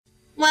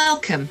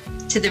Welcome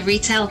to the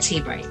Retail Tea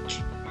Break.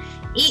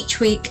 Each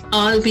week,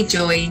 I'll be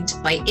joined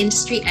by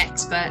industry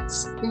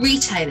experts,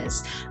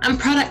 retailers, and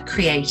product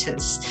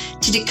creators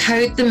to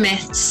decode the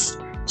myths,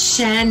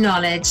 share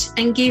knowledge,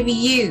 and give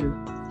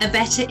you a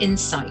better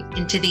insight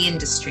into the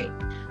industry.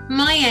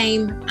 My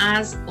aim,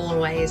 as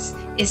always,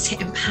 is to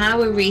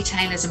empower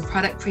retailers and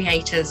product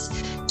creators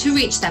to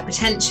reach their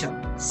potential.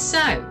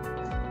 So,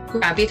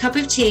 grab your cup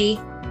of tea,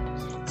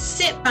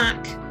 sit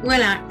back,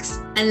 relax,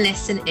 and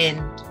listen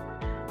in.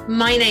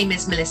 My name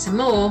is Melissa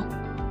Moore,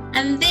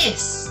 and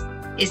this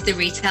is the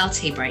Retail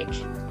Tea Break.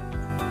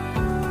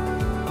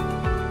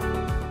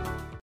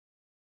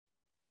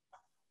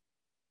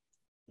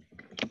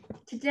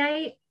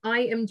 Today,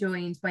 I am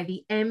joined by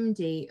the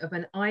MD of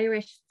an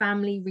Irish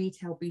family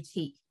retail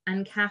boutique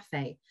and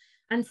cafe,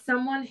 and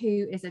someone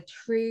who is a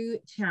true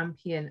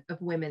champion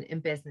of women in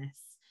business.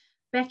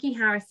 Becci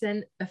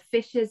Harrison of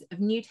Fishers of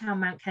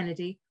Newtown Mount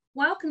Kennedy.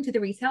 Welcome to the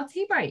Retail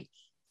Tea Break.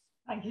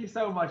 Thank you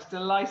so much.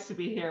 Delighted to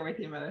be here with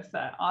you,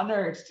 Melissa.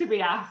 Honoured to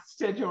be asked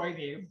to join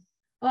you.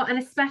 Oh, and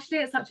especially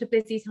at such a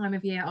busy time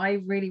of year,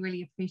 I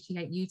really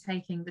appreciate you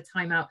taking the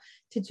time out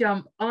to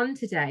jump on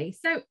today.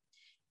 So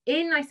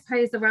in, I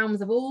suppose, the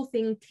realms of all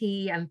things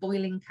tea and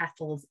boiling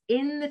kettles,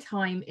 in the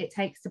time it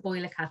takes to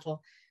boil a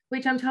kettle,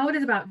 which I'm told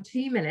is about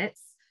 2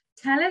 minutes,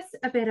 tell us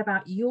a bit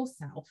about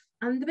yourself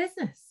and the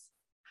business.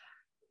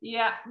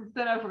 Yeah,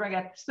 don't know if we're going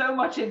to get so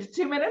much into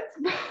 2 minutes,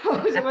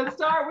 but we'll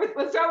start with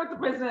the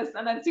business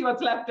and then see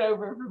what's left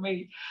over for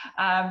me.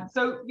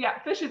 So yeah,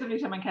 Fishers of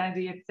Newtown and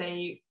Kennedy, it's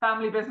a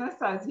family business,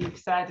 as you've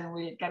said, and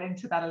we'll get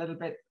into that a little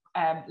bit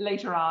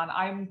later on.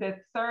 I'm the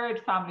third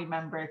family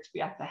member to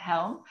be at the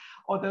helm,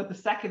 although the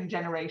second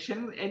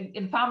generation.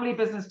 In family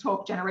business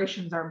talk,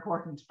 generations are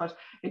important, but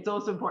it's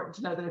also important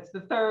to know that it's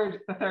the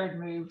third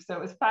move. So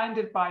it was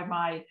founded by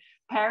my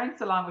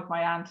parents, along with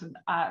my aunt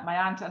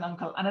and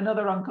uncle and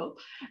another uncle,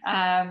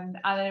 and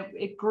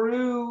it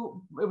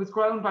grew. It was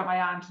grown by my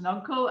aunt and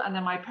uncle, and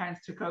then my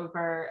parents took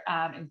over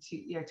in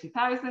year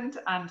 2000,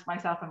 and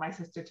myself and my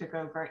sister took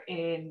over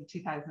in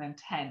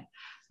 2010.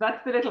 So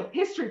that's the little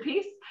history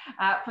piece.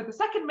 For the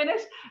second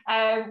minute,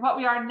 what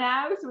we are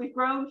now. So we've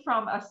grown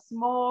from a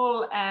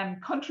small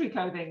men's country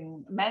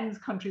clothing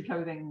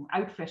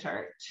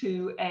outfitter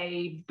to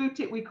a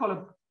boutique. We call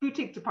a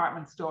boutique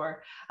department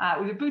store.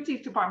 We have a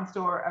boutique department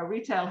store, a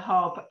retail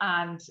hub,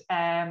 and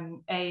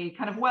a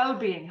kind of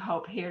well-being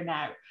hub here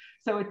now.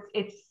 So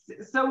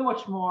it's so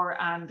much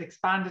more and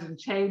expanded and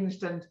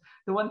changed. And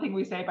the one thing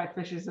we say about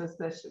Fishers is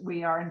that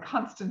we are in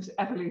constant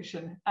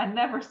evolution, and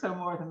never so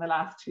more than the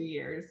last 2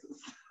 years.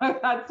 So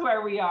that's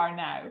where we are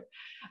now.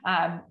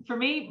 For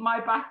me,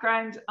 my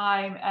background,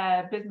 I'm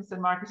a business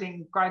and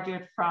marketing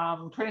graduate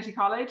from Trinity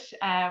College.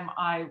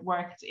 I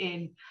worked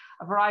in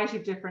a variety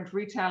of different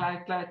retail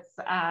outlets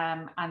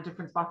and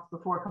different spots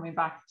before coming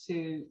back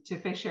to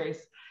Fishers.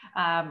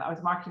 I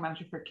was marketing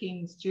manager for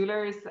Keen's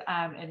Jewelers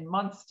in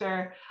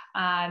Munster,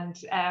 and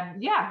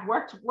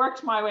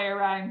worked my way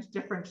around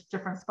different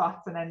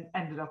spots and then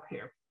ended up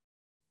here.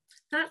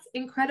 That's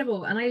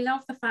incredible. And I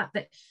love the fact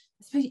that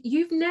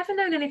you've never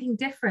known anything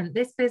different.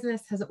 This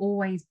business has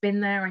always been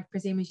there, I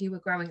presume, as you were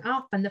growing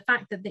up. And the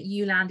fact that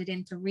you landed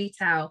into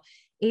retail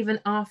even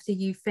after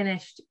you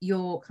finished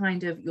your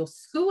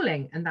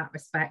schooling in that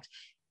respect,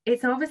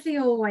 it's obviously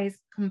always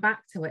come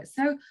back to it.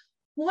 So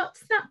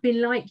what's that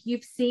been like?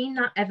 You've seen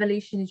that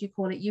evolution, as you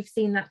call it. You've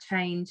seen that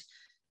change,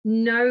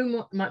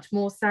 much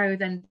more so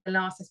than the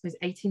last, I suppose,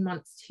 18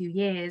 months, 2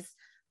 years.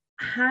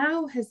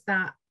 How has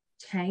that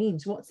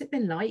changed? What's it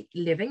been like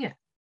living it?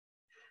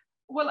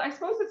 Well, I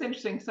suppose it's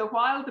interesting. So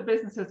while the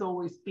business has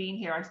always been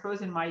here, I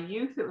suppose in my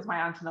youth, it was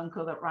my aunt and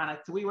uncle that ran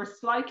it. So we were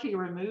slightly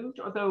removed,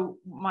 although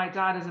my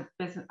dad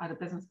had a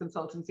business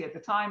consultancy at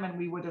the time, and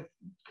we would have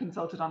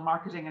consulted on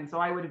marketing. And so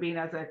I would have been,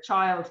 as a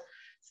child,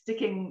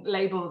 sticking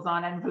labels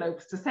on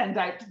envelopes to send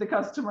out to the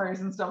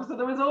customers and stuff. So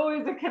there was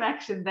always a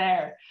connection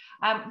there.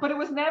 But it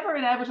was never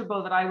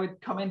inevitable that I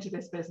would come into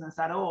this business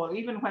at all,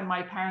 even when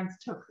my parents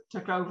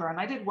took over. And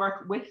I did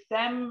work with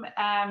them.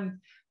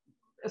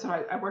 So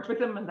I worked with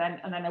them and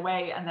then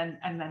away and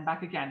then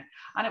back again.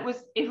 And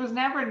it was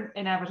never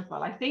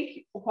inevitable. I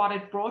think what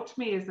it brought to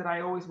me is that I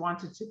always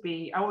wanted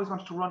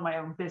to run my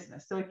own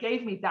business. So it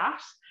gave me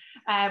that,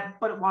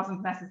 but it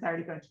wasn't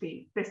necessarily going to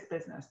be this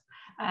business.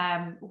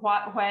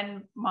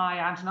 When my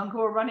aunt and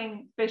uncle were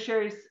running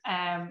Fishers,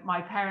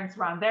 my parents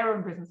ran their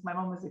own business. My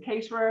mum was a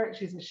caterer,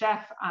 she's a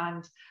chef,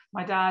 and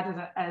my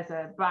dad as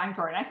a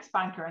banker, an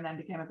ex-banker, and then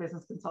became a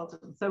business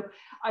consultant. So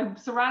I'm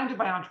surrounded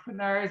by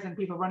entrepreneurs and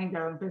people running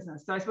their own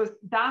business. So I suppose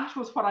that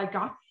was what I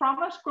got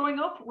from it growing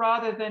up,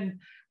 rather than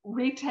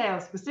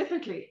retail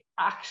specifically.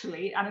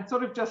 actually, and it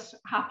sort of just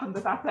happened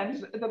that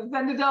it's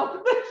ended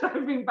up that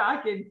I've been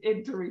back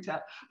into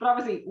retail, but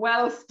obviously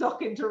well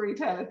stuck into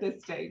retail at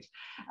this stage.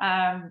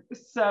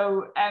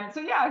 So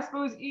yeah, I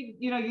suppose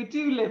you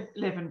do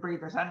live and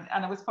breathe it,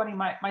 and it was funny.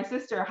 My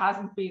sister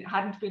hadn't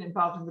been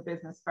involved in the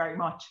business very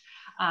much,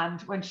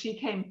 and when she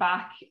came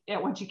back,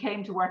 when she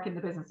came to work in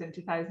the business in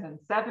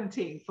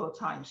 2017 full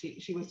time,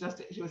 she was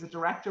a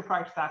director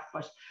prior to that,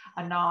 but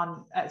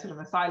a sort of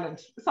a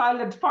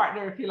silent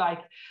partner, if you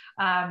like.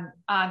 And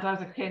I was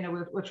like, okay,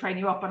 no, we'll train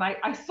you up. And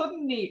I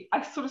suddenly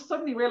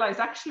realized,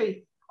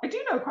 actually, I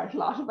do know quite a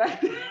lot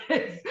about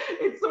this.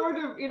 It's sort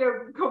of,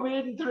 come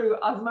in through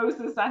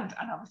osmosis and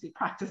obviously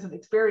practice and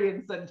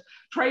experience and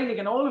training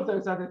and all of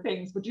those other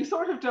things. But you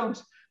sort of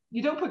don't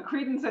put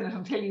credence in it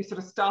until you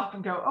sort of stop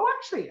and go, oh,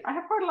 actually, I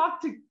have quite a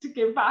lot to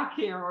give back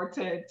here, or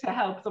to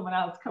help someone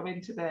else come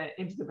into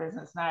the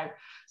business now.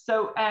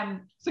 So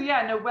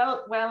yeah, no,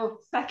 well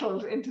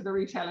settled into the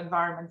retail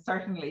environment,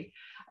 certainly.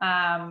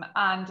 And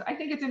I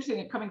think it's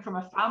interesting coming from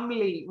a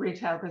family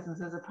retail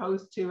business as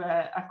opposed to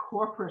a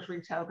corporate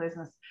retail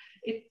business.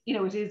 It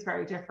is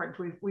very different.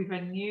 We've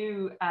a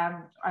new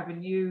I have a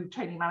new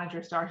training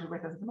manager started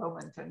with us at the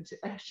moment, and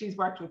she's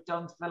worked with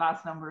Dunnes for the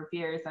last number of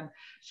years, and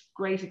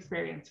great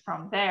experience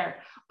from there.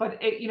 But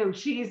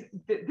she's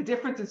the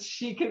differences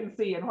she can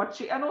see,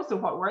 and also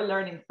what we're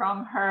learning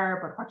from her,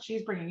 but what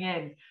she's bringing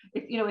in,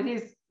 it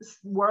is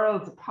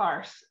worlds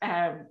apart.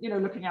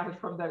 Looking at it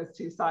from those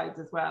two sides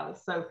as well.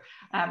 So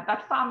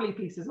that family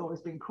piece has always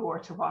been core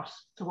to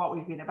what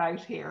we've been about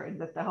here, in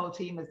that the whole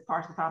team is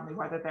part of the family,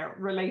 whether they're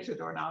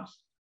related or not.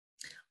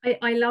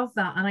 I love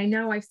that. And I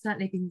know I've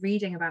certainly been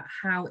reading about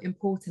how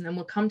important, and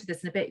we'll come to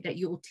this in a bit, that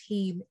your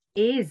team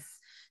is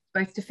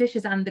both to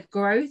Fishers and the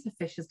growth of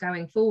Fishers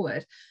going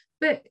forward.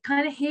 But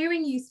kind of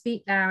hearing you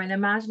speak there and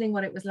imagining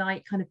what it was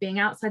like kind of being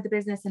outside the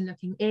business and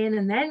looking in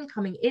and then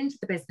coming into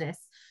the business,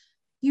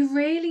 you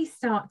really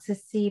start to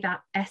see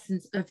that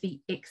essence of the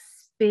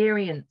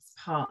experience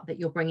part that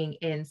you're bringing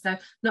in. So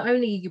not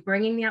only are you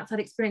bringing the outside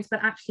experience,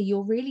 but actually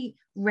you're really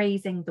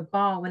raising the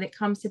bar when it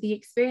comes to the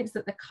experience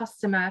that the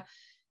customer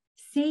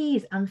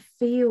sees and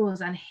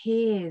feels and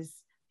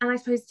hears, and I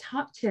suppose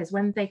touches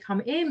when they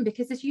come in.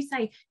 Because as you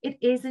say, it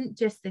isn't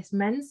just this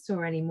men's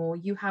store anymore.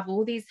 You have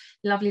all these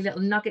lovely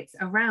little nuggets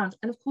around,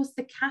 and of course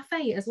the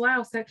cafe as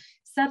well. So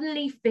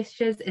suddenly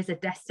Fishers is a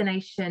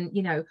destination,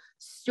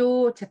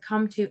 store to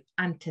come to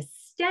and to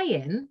stay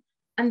in,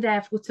 and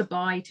therefore to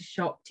buy, to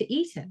shop, to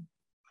eat in.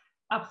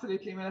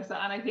 Absolutely,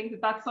 Melissa. And I think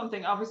that's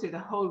something, obviously, the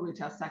whole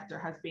retail sector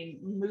has been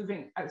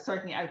moving,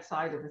 certainly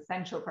outside of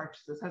essential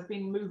purchases, has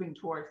been moving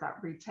towards that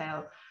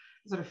retail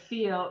sort of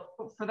feel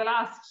for the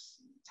last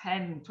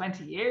 10,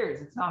 20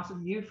 years. It's not a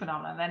new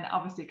phenomenon. And then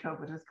obviously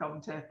COVID has come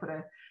to put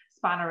a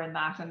spanner in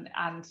that. And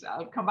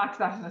I'll come back to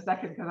that in a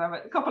second, because I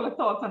have a couple of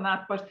thoughts on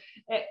that. But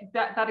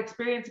that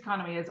experience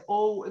economy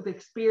the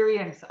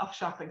experience of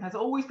shopping has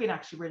always been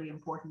actually really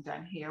important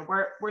down here.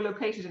 We're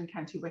located in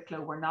County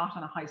Wicklow. We're not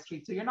on a high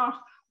street. So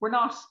we're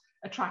not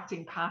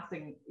attracting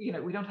passing,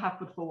 we don't have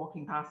footfall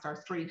walking past our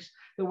street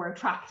that we're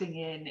attracting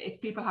in. If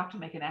people have to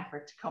make an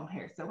effort to come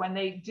here. So when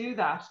they do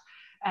that,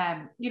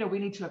 we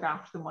need to look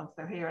after them once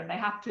they're here, and they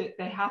have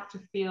to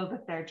feel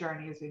that their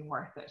journey has been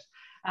worth it.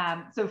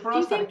 So for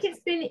us, do you think it's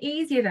been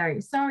easier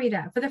though? Sorry,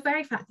 there, for the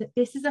very fact that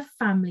this is a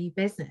family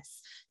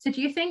business. So do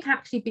you think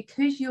actually,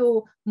 because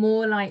you're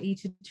more likely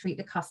to treat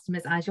the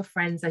customers as your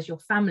friends, as your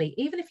family,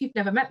 even if you've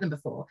never met them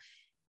before,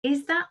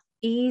 is that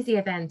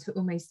easier then to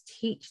almost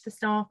teach the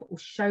staff or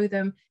show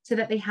them so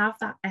that they have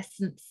that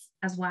essence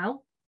as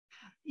well?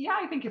 Yeah,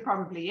 I think it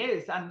probably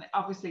is. And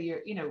obviously,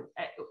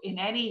 in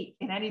any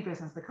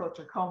business, the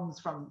culture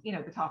comes from,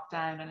 the top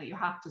down, and you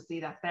have to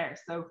see that there.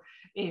 So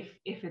if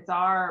it's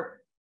our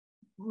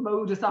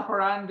modus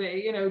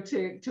operandi,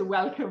 to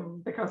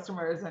welcome the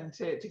customers and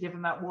to give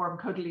them that warm,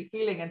 cuddly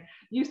feeling. And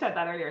you said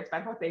that earlier, it's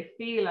about what they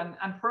feel. And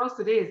for us,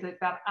 it is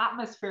that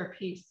atmosphere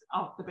piece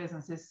of the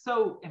business is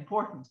so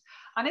important.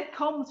 And it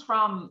comes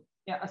from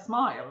a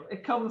smile.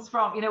 It comes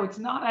from, it's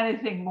not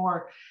anything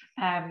more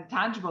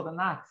tangible than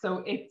that.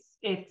 So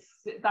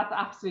that's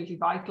absolutely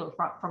vital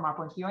from our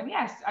point of view. And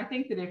yes, I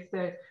think that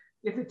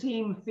if the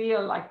team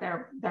feel like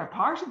they're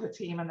part of the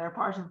team and they're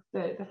part of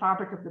the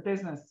fabric of the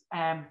business,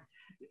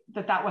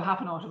 that will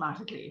happen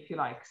automatically, if you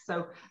like.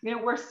 So,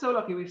 we're so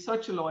lucky. We have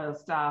such a loyal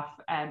staff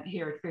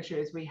here at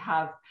Fishers. We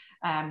have,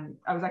 I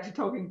was actually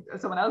talking to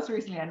someone else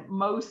recently, and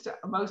most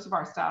of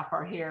our staff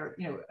are here,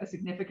 a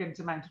significant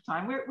amount of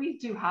time. We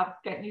do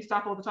get new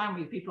staff all the time.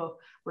 We have people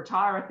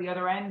retire at the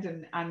other end,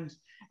 and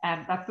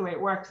that's the way it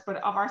works. But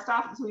of our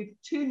staff, so we have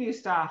 2 new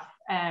staff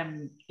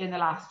in the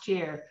last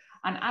year.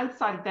 And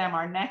outside of them,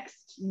 our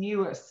next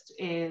newest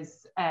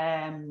is,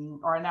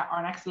 or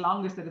our next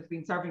longest that has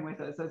been serving with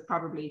us is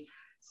probably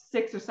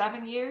 6 or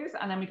 7 years,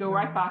 and then we go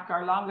right back.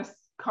 Our longest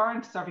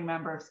current serving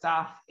member of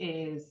staff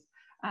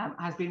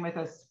has been with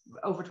us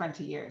over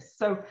 20 years.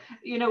 So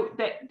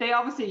they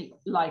obviously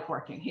like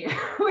working here,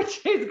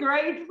 which is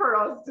great for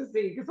us to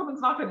see, because someone's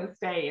not going to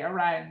stay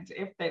around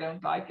if they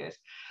don't like it.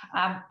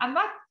 And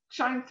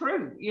shine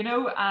through, you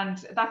know,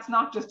 and that's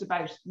not just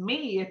about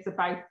me, it's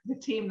about the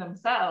team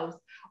themselves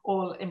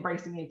all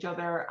embracing each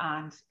other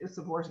and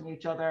supporting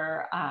each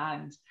other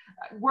and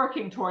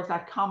working towards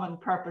that common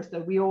purpose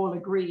that we all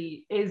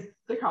agree is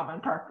the common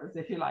purpose,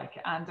 if you like.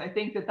 And I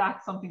think that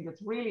that's something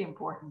that's really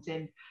important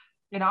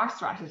in our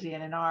strategy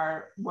and in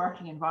our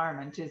working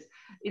environment,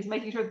 is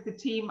making sure that the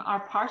team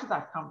are part of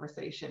that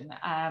conversation,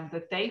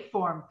 that they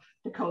form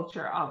the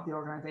culture of the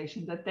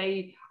organization, that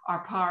they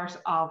are part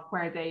of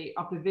the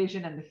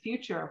vision and the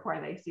future of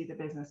where they see the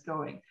business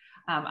going,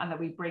 and that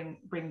we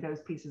bring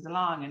those pieces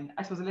along. And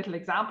I suppose a little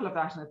example of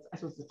that, and it's, I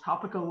suppose, a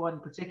topical one,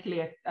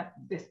 particularly at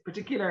this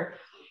particular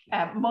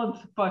month,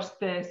 but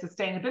the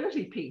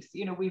sustainability piece.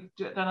 You know, we've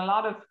done a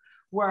lot of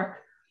work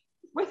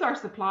with our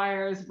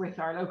suppliers, with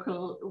our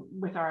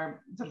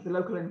sort of the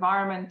local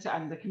environment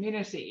and the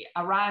community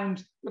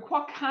around, look,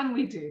 what can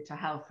we do to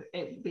help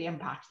the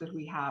impact that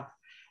we have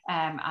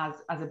as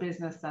a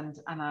business and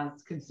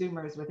as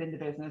consumers within the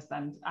business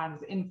and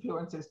as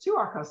influencers to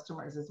our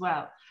customers as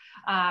well.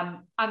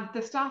 And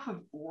the staff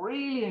have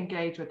really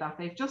engaged with that.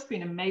 They've just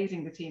been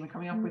amazing, the team, and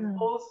coming up with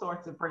all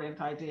sorts of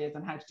brilliant ideas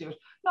on how to do it.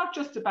 Not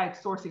just about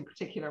sourcing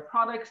particular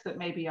products that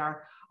maybe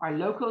are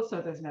local,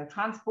 so there's no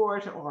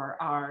transport, or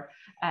are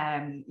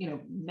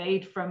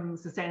made from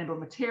sustainable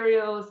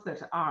materials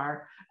that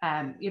are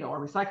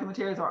or recycled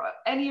materials, or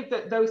any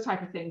of those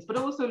type of things, but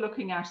also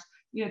looking at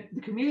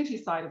the community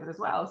side of it as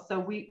well. So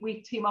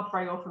we team up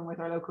very often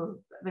with our local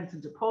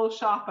Vincent de Paul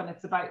shop, and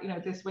it's about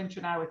this winter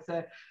now, it's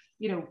a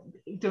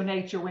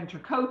donate your winter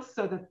coats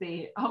so that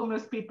the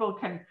homeless people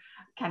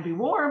can be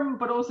warm,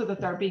 but also that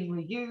they're being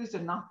reused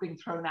and not being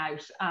thrown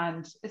out.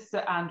 And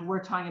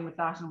we're tying in with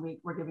that, and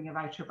we're giving a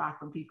voucher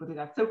back when people do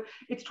that. So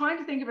it's trying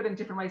to think of it in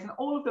different ways, and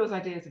all of those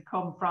ideas have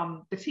come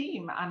from the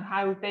team and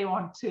how they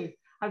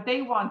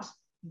want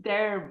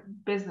their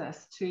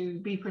business to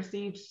be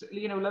perceived,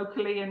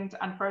 locally and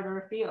further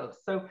afield.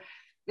 So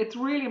it's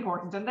really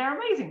important, and they're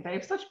amazing. They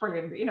have such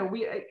brilliant,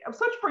 we have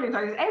such brilliant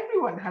ideas.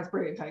 Everyone has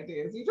brilliant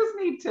ideas. You just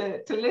need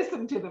to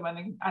listen to them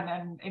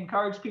and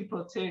encourage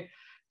people to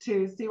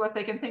see what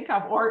they can think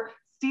of or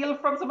steal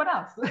from someone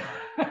else.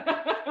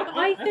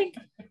 I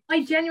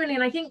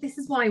think this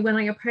is why when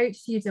I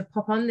approached you to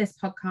pop on this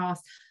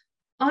podcast,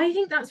 I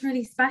think that's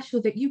really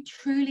special, that you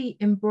truly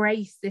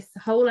embrace this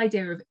whole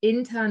idea of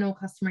internal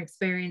customer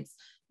experience.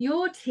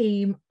 Your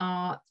team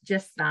are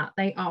just that.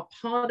 They are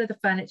part of the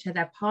furniture.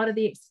 They're part of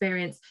the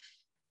experience.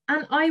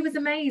 And I was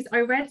amazed. I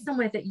read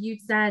somewhere that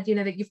you'd said,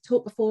 that you've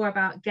talked before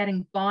about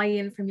getting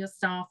buy-in from your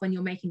staff when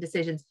you're making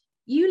decisions.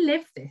 You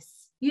live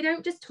this. You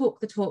don't just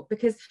talk the talk,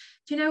 because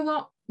do you know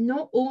what?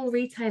 Not all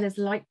retailers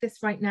like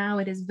this right now.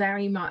 It is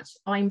very much,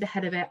 I'm the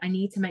head of it. I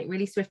need to make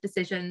really swift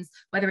decisions,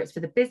 whether it's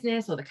for the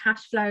business or the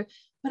cash flow.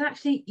 But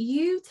actually,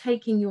 you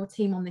taking your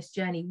team on this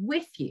journey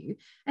with you,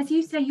 as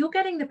you say, you're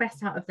getting the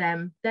best out of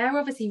them. They're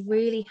obviously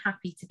really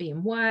happy to be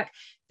in work.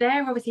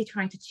 They're obviously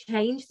trying to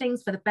change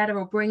things for the better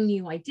or bring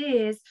new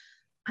ideas.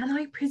 And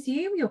I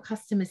presume your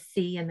customers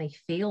see and they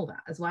feel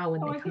that as well when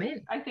they come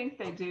in. I think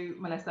they do,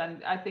 Melissa.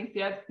 And I think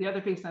the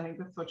other piece, and I think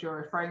that's what you're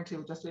referring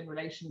to, just in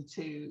relation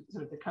to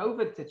sort of the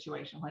COVID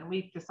situation, when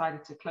we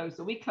decided to close.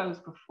 So we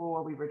closed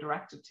before we were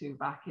directed to,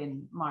 back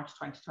in March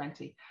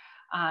 2020.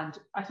 And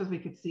I suppose we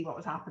could see what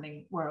was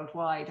happening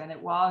worldwide. And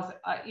it was,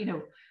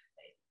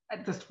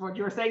 just what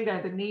you were saying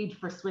there, the need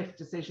for swift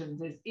decisions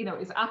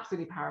is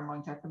absolutely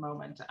paramount at the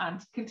moment,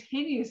 and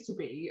continues to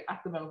be at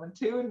the moment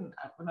too. And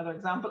another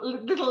example,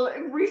 little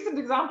recent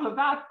example of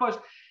that,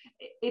 but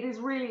it is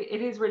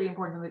really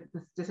important that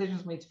the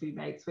decisions need to be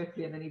made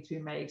swiftly, and they need to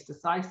be made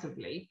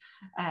decisively.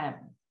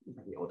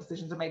 Maybe all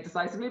decisions are made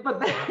decisively,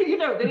 but they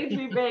need to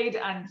be made,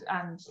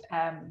 and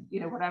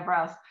whatever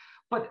else.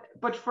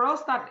 But for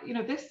us, that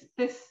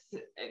this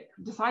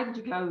deciding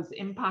to close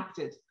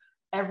impacted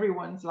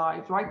everyone's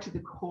lives right to the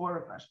core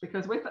of it,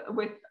 because with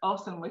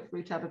us and with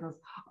retail business,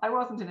 I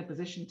wasn't in a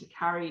position to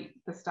carry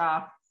the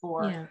staff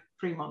for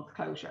 3-month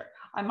closure.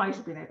 I might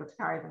have been able to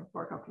carry them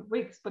for a couple of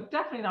weeks, but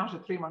definitely not a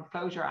 3-month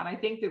closure. And I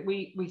think that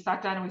we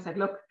sat down and we said,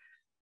 look,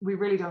 we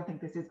really don't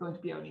think this is going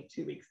to be only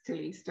 2 weeks till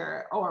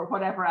Easter, or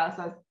whatever else,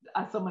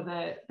 as some of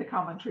the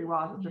commentary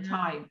was at the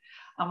time.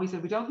 And we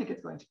said, we don't think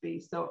it's going to be.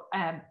 So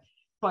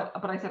But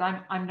I said,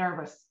 I'm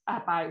nervous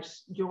about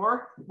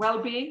your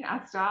well-being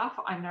as staff.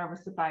 I'm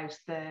nervous about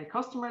the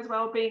customers'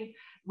 well-being.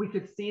 We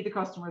could see the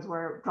customers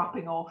were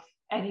dropping off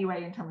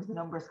anyway in terms of the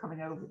numbers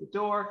coming over the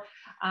door.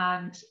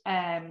 And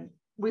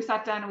we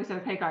sat down and we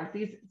said, okay, guys,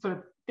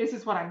 this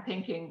is what I'm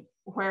thinking.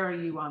 Where are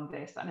you on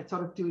this? And it's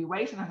sort of, do we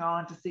wait and hang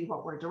on to see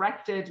what we're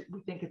directed? We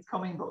think it's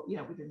coming, but we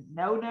didn't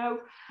know.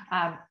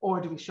 Or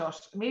do we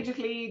shut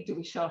immediately? Do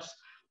we shut?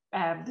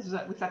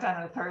 We sat down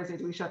on a Thursday.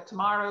 Do we shut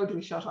tomorrow? Do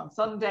we shut on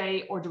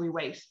Sunday? Or do we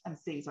wait and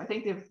see? So I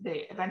think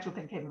the eventual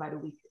thing came about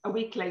a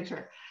week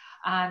later,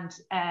 and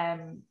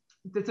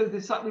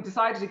we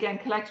decided again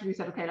collectively. We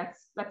said, okay,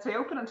 let's stay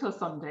open until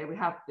Sunday. We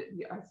have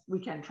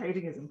weekend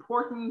trading is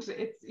important.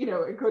 It's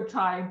a good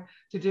time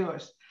to do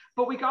it.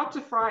 But we got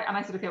to Friday, and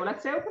I said, okay, well,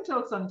 let's stay open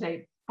until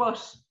Sunday,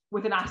 but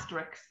with an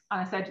asterisk.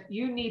 And I said,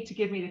 you need to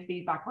give me the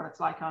feedback what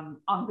it's like on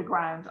the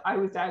ground. I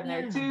was down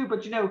there too,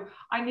 but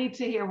I need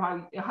to hear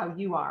how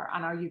you are,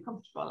 and are you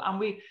comfortable?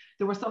 And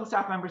there were some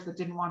staff members that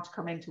didn't want to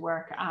come into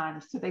work,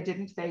 and so they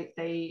didn't.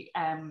 They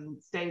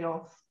stayed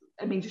off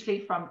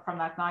immediately from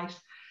that night.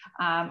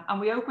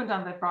 And we opened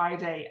on the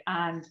Friday,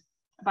 and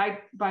by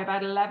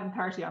about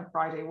 11:30 on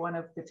Friday, one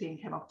of the team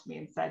came up to me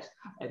and said,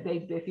 a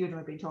few of them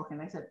had been talking,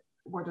 and they said,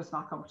 we're just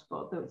not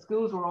comfortable. The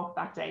schools were off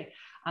that day,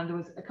 and there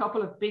was a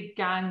couple of big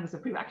gangs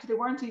of people. Actually, they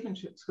weren't even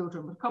school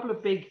children, but a couple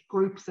of big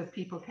groups of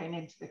people came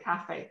into the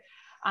cafe,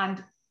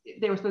 and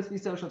they were supposed to be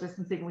social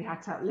distancing. We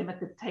had to limit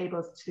the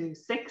tables to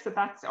 6 at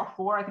that, or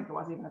 4, I think it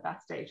was, even at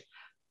that stage,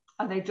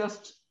 and they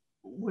just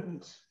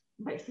wouldn't,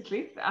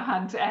 basically.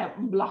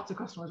 And lots of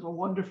customers were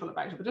wonderful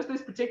about it, but just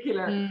this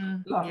particular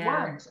lot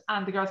weren't.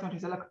 And the girls went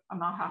and said, look, I'm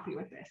not happy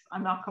with this.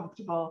 I'm not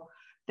comfortable.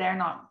 They're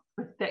not,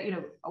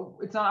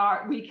 it's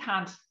not we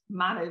can't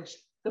manage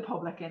the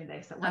public in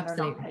this when they're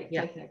not taking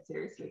it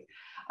seriously.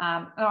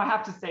 And I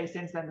have to say,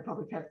 since then,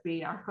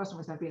 our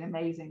customers have been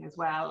amazing as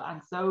well,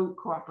 and so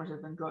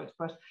cooperative and good.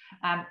 But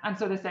and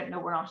so they said, no,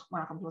 we're not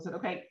comfortable. I said,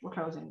 okay, we're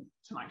closing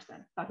tonight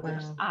then. That's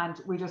it. And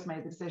we just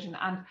made the decision.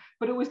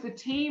 But it was the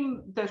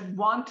team that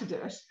wanted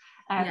it.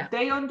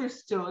 They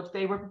understood,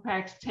 they were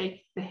prepared to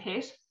take the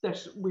hit that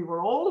we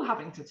were all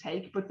having to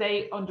take, but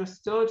they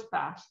understood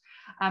that.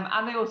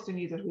 And they also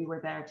knew that we were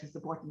there to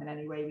support them in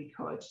any way we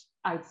could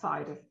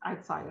outside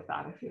of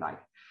that, if you like.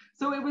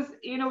 So it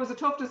was a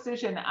tough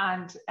decision,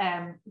 and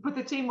but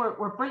the team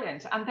were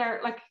brilliant, and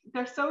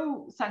they're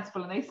so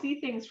sensible, and they see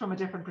things from a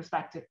different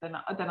perspective than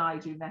I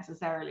do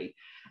necessarily.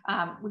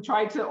 We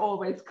try to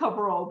always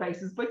cover all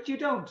bases, but you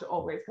don't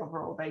always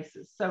cover all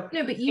bases. So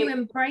no, but you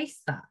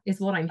embrace that, is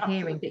what I'm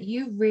hearing, that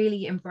you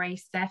really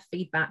embrace their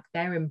feedback,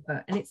 their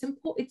input, and it's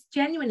important. It's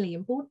genuinely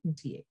important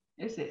to you.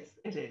 It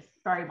is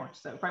very much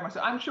so, very much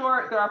so. I'm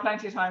sure there are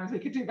plenty of times we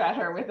could do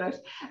better with it,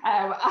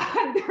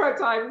 and there are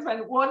times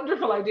when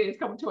wonderful ideas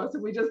come to us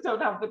and we just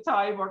don't have the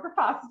time or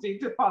capacity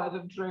to follow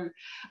them through.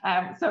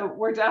 So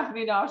we're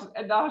definitely not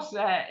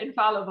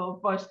infallible,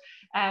 but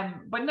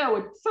no,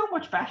 it's so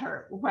much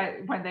better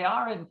when they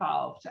are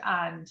involved,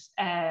 and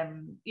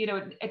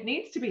it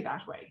needs to be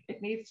that way.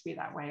 It needs to be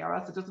that way, or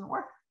else it doesn't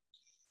work.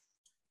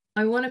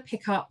 I want to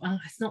pick up,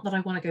 it's not that I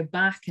want to go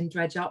back and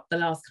dredge up the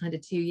last kind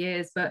of 2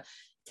 years, but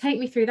take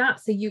me through that.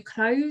 So you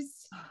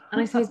closed,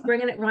 and I suppose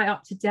bringing it right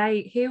up to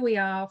date. Here we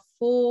are,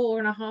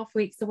 4.5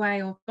 weeks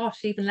away, or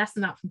gosh, even less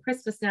than that from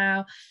Christmas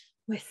now.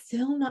 We're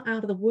still not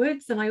out of the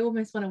woods, and I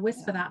almost want to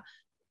whisper that.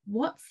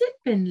 What's it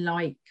been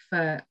like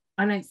for,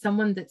 I know,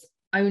 someone that's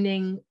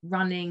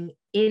running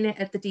in it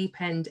at the deep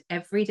end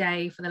every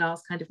day for the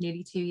last kind of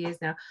nearly 2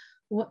 years now?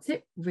 What's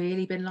it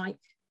really been like?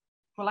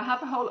 Well, I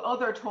have a whole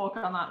other talk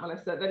on that,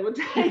 Melissa, that would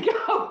take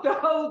up the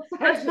whole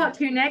session. Part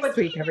 2 next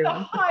week, everyone.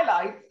 The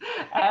highlights.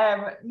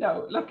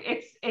 No, look,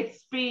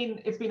 it's been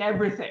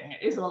everything,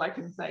 is all I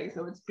can say.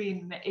 So it's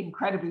been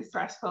incredibly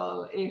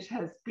stressful. It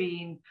has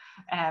been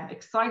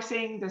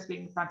exciting. There's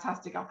been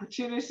fantastic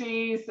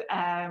opportunities.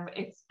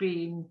 It's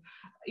been,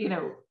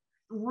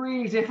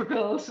 really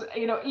difficult.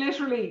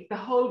 Literally the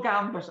whole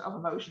gambit of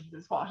emotions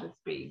is what it's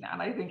been,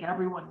 and I think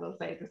everyone will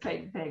say the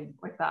same thing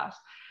with that.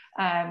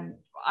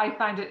 I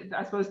find it,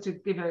 I suppose, to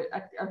give a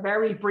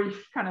very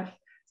brief kind of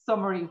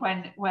summary,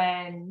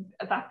 when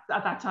at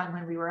that time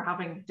when we were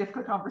having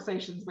difficult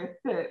conversations with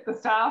the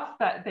staff,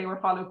 that they were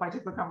followed by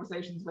difficult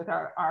conversations with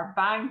our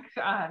bank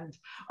and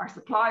our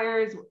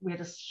suppliers. We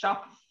had a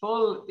shop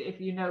full,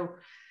 if you know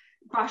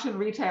fashion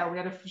retail, we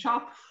had a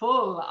shop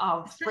full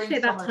of especially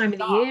at that time of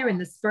the year in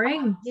the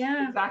spring.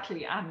 Yeah,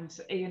 exactly. And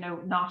no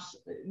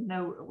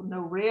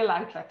real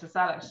outlet to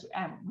sell it.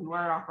 We were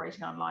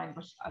operating online,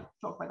 but I'll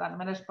talk about that in a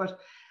minute. But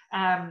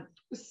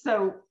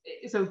so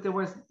there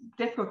was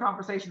difficult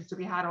conversations to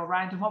be had all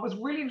around. And what was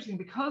really interesting,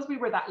 because we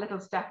were that little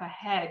step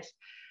ahead,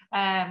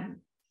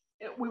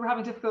 we were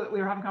having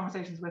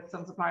conversations with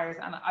some suppliers,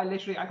 and I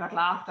got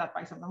laughed at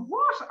by some of them.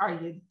 What are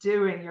you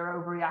doing? You're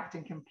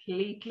overreacting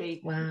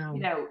completely. Wow.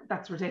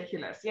 That's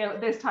ridiculous.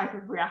 This type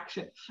of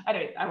reaction.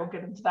 Anyway, I won't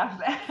get into that.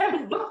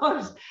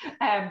 But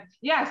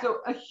so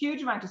a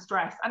huge amount of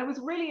stress. And it was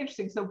really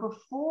interesting. So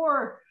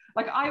before,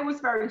 I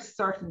was very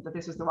certain that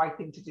this was the right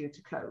thing to do,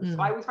 to close.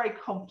 So I was very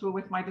comfortable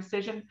with my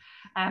decision.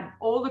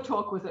 All the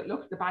talk was that,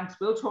 look, the banks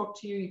will talk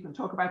to you. You can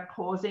talk about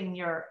pausing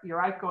your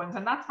outgoings.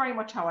 And that's very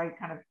much how I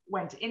kind of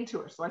went into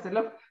it. So I said,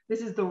 look,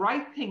 this is the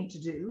right thing to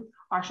do.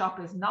 Our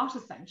shop is not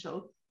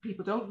essential.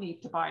 People don't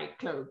need to buy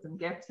clothes and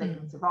gifts. They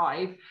can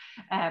survive.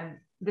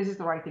 This is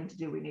the right thing to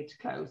do. We need to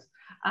close.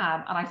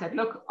 And I said,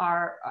 look,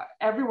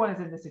 everyone is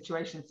in this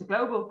situation. It's a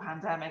global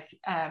pandemic.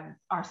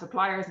 Our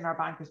suppliers and our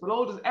bankers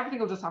everything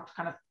will just have to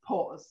kind of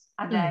pause,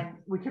 and then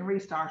we can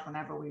restart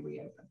whenever we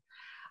reopen.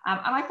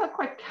 And I felt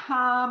quite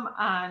calm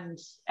and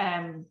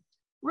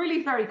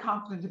really very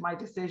confident in my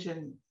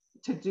decision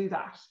to do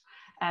that.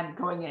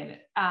 going in,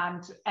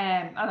 and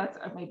that's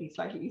maybe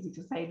slightly easy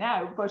to say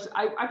now, but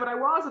I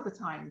was at the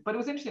time. But it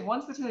was interesting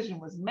once the decision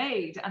was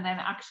made, and then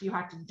actually you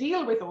had to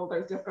deal with all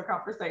those difficult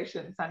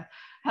conversations and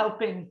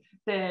helping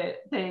the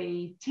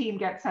team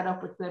get set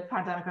up with the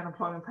pandemic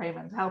unemployment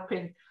payment,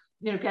 helping,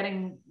 you know,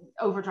 getting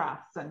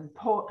overdrafts and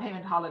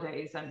payment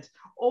holidays and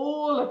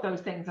all of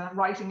those things, and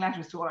writing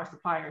letters to all our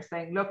suppliers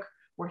saying, look,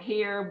 we're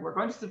here, we're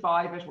going to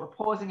survive it, we're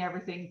pausing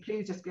everything,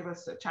 please just give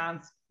us a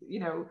chance,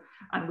 you know,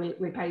 and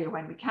we'll pay you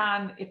when we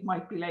can, it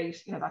might be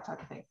late, you know, that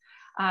type of thing.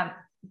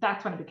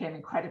 That's when it became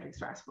incredibly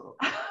stressful.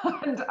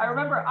 And I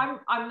remember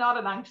I'm not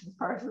an anxious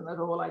person at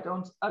all.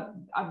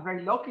 I'm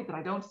very lucky that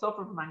I don't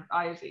suffer from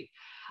anxiety.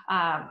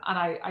 And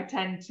I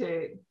tend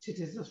to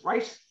just,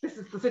 right, this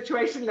is the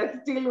situation, let's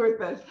deal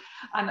with it.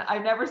 And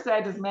I've never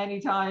said as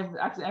many times,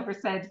 I've never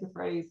said the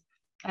phrase,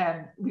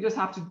 we just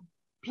have to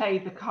play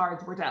the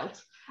cards we're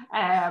dealt.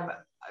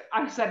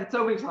 I've said it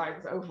so many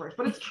times over it,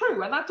 but it's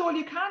true. And that's all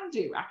you can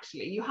do,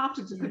 actually. You have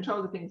to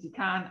control the things you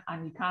can,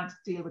 and you can't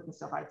deal with the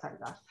stuff outside of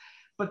that.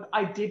 But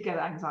I did get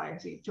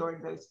anxiety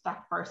during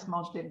that first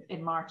month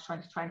in March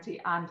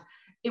 2020. And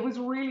it was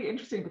really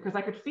interesting because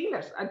I could feel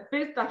it,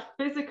 that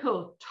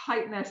physical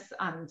tightness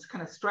and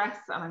kind of stress.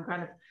 And I'm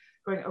kind of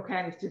going, okay,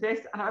 I need to do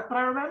this. But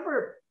I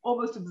remember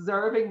almost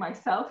observing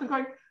myself and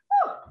going,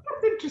 oh,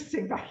 that's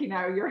interesting, Becky.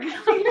 Now you're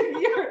feeling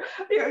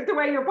the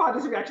way your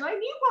body's reaction. I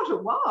knew what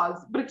it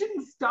was, but it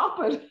didn't stop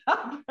it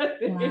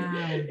happening.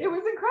 Wow. It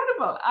was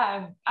incredible.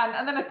 And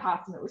then it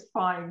passed and it was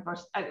fine.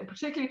 But I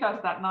particularly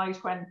felt that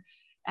night when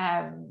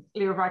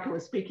Leo Varadkar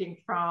was speaking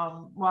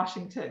from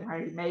Washington,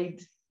 where he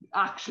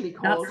actually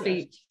called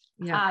it.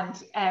 Yeah.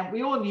 And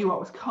we all knew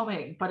what was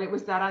coming, but it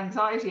was that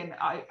anxiety. And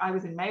I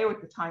was in Mayo at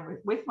the time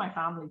with my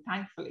family,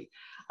 thankfully.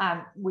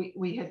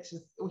 We had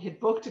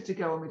booked it to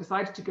go, and we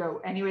decided to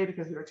go anyway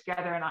because we were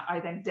together. And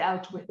I then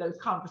dealt with those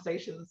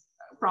conversations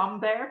from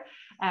there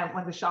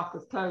when the shop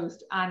was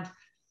closed. And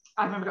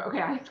I remember,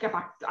 okay, I have to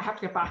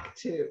get back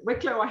to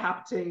Wicklow. I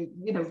have to,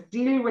 you know,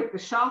 deal with the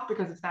shop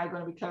because it's now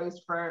going to be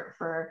closed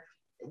for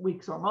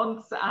weeks or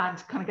months, and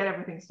kind of get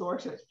everything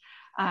sorted.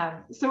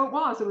 So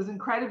it was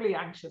incredibly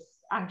anxious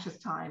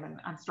time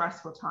and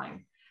stressful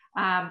time.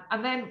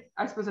 And then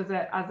I suppose as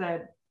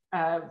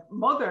a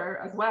mother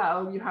as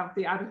well, you have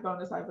the added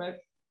bonus. I have a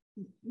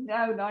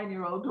now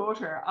 9-year-old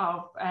daughter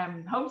of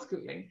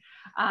homeschooling,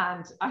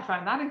 and I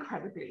found that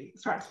incredibly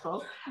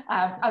stressful.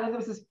 And then there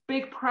was this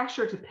big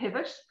pressure to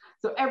pivot.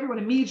 So everyone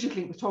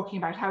immediately was talking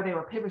about how they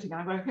were pivoting. And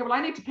I'm going, okay, well,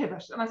 I need to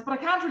pivot. And I said, but I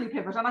can't really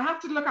pivot. And I have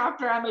to look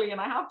after Emily,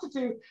 and I have to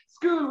do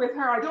school with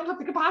her. I don't have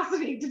the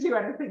capacity to do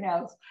anything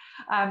else.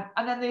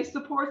 And then the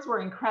supports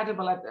were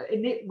incredible.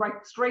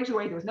 Right straight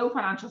away, there was no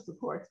financial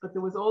supports, but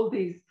there was all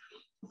these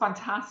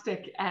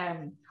fantastic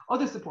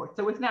other support.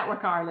 So with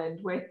Network Ireland,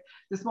 with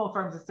the Small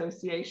Firms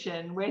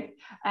Association, with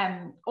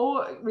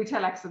all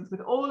Retail Excellence, with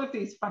all of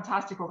these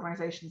fantastic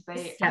organizations,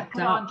 they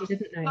put on just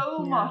so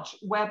much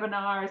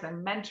webinars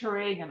and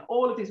mentoring, and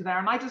all of these were there.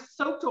 And I just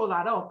soaked all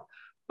that up,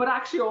 but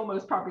actually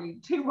almost probably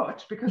too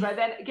much, because I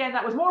then, again,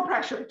 that was more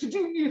pressure to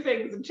do new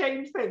things and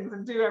change things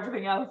and do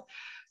everything else.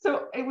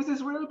 So it was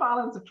this real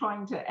balance of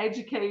trying to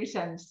educate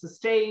and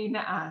sustain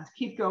and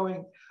keep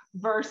going,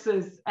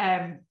 versus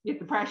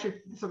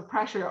the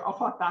pressure of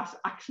what that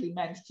actually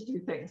meant to do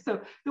things.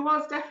 So there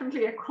was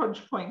definitely a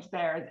crunch point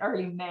there in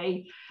early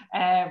May,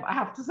 I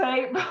have to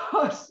say,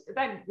 but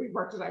then we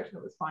worked it out and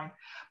it was fine.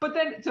 But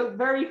then, so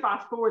very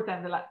fast forward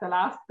then, the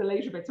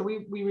later bit. So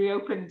we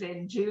reopened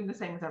in June, the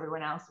same as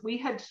everyone else. We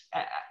had,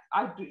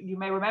 you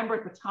may remember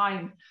at the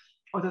time,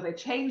 although they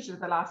changed it at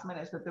the last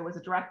minute, that there was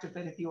a directive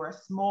that if you were a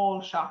small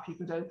shop, you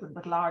could open,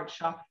 but large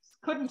shops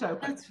couldn't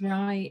open. That's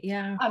right,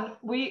 yeah. And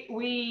we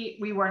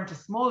weren't a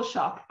small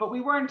shop, but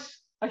we weren't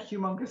a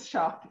humongous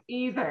shop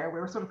either. We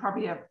were sort of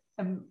probably a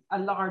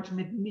large,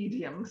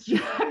 medium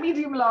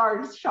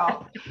large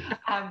shop.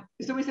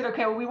 So we said,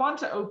 okay, well, we want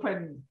to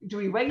open. Do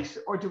we wait,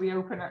 or do we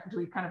open? Do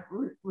we kind of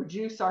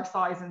reduce our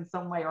size in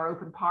some way, or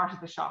open part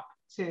of the shop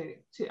to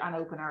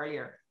open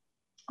earlier?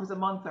 It was a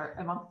month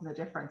in the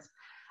difference.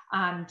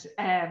 And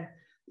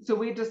so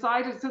we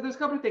decided, so there's a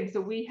couple of things.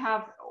 So we've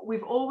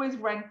always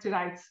rented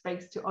out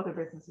space to other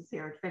businesses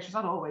here at Fishers,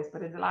 not always,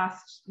 but in the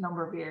last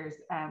number of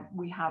years,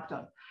 we have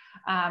done.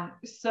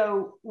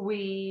 So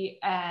I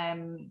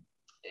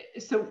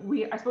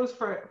suppose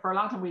for a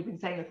long time we've been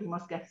saying that we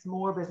must get some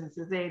more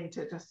businesses in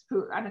to just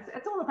put, and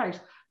it's all about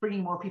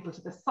bringing more people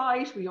to the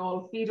site. We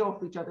all feed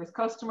off each other's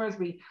customers,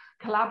 we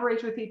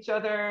collaborate with each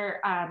other,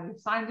 and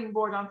sounding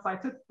board on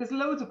site. So there's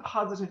loads of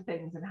positive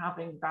things in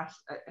having that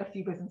a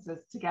few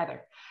businesses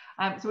together.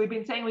 So we've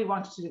been saying we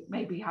wanted to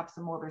maybe have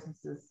some more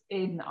businesses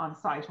in on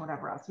site,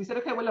 whatever else. We said,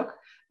 okay, well, look,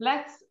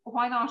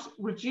 why not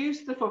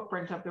reduce the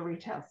footprint of the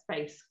retail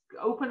space,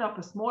 open up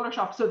a smaller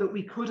shop so that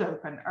we could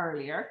open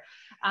earlier,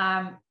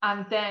 and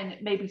then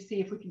maybe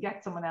see if we can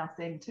get someone else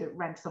in to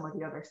rent some of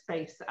the other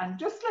space, and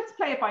just let's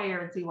play it by ear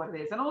and see what it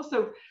is. And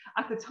also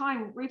at the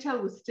time, retail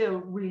was still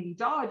really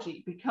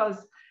dodgy, because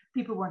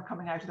people weren't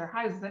coming out of their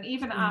houses. And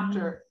even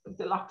after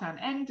the lockdown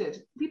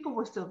ended, people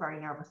were still very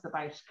nervous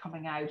about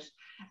coming out.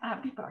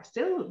 People are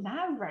still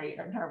now very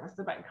nervous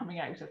about coming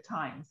out at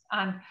times.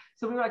 And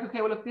so we were like,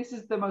 okay, well, look, this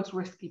is the most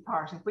risky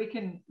part. If we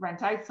can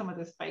rent out some of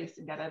the space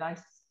and get a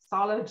nice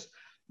solid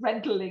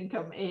rental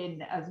income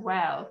in as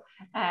well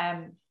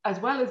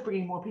as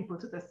bringing more people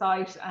to the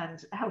site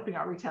and helping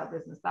our retail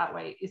business that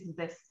way, isn't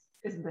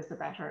this a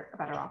better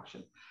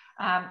option?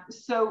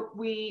 So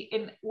we,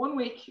 in 1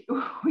 week,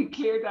 we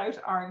cleared out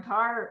our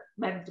entire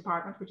men's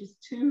department, which is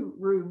 2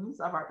 rooms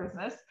of our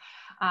business,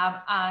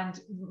 and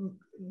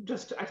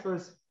just, I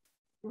suppose,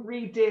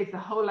 redid the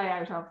whole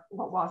layout of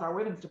what was our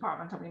women's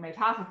department, and we made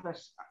half of it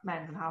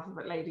men's and half of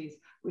it ladies,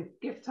 with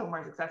gifts,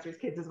 homewares, accessories,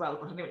 kids as well.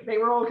 But anyway, they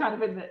were all kind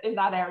of in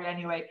that area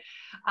anyway.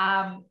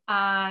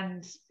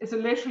 And so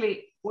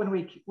literally 1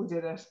 week we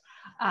did it,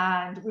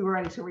 and we were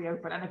ready to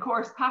reopen. And of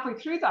course, halfway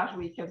through that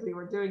week, as we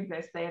were doing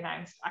this, they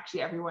announced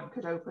actually everyone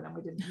could open, and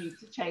we didn't need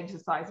to change the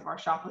size of our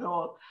shop at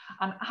all.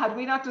 And had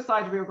we not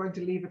decided we were going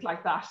to leave it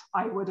like that,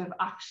 I would have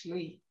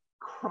actually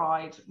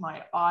cried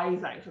my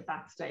eyes out at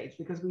that stage,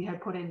 because we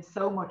had put in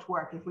so much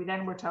work. If we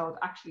then were told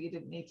actually you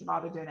didn't need to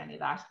bother doing any of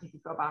that, you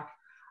could go back,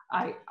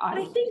 I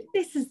think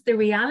this is the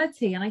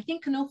reality, and I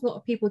think an awful lot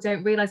of people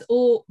don't realize,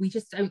 or we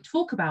just don't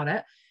talk about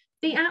it,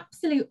 the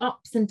absolute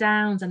ups and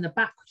downs and the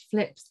backward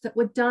flips that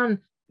were done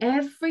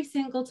every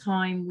single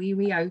time we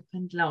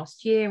reopened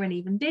last year and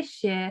even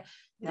this year.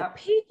 The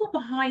people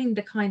behind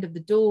the kind of the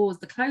doors,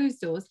 the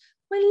closed doors,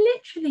 we're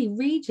literally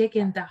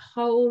rejigging the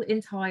whole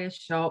entire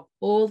shop,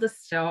 all the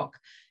stock,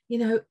 you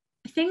know,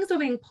 things are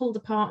being pulled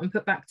apart and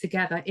put back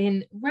together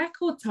in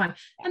record time,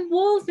 and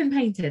walls been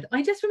painted.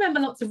 I just remember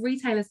lots of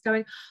retailers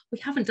going, we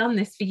haven't done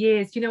this for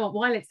years. You know what,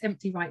 while it's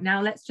empty right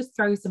now, let's just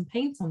throw some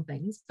paint on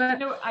things. But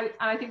you know,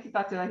 I think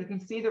that's it. Like, you can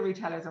see the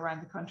retailers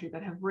around the country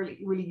that have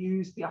really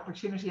used the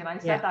opportunity. And I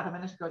said that a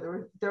minute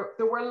ago,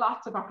 there were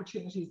lots of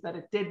opportunities that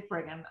it did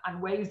bring,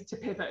 and ways to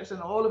pivot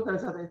and all of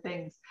those other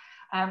things.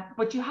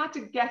 But you had to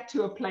get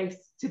to a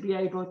place to be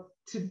able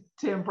to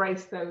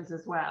embrace those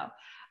as well.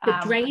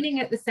 But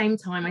draining at the same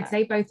time, I'd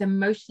say both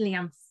emotionally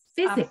and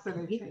physically.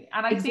 Absolutely.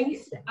 And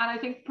I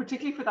think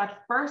particularly for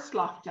that first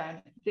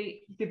lockdown, the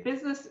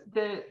business,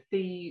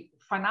 the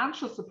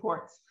financial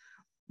supports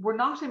were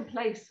not in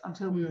place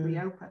until we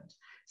reopened.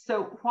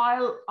 So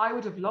while I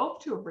would have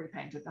loved to have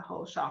repainted the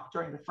whole shop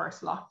during the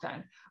first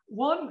lockdown,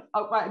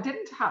 I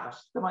didn't have it,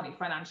 the money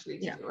financially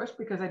to do it,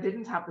 because I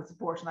didn't have the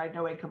support, and I had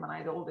no income, and I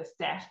had all this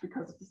debt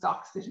because of the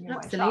stock sitting in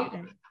my shop.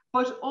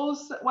 But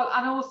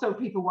also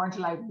people weren't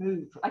allowed to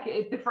move. Like,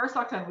 the first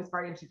lockdown was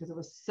very interesting because it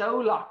was so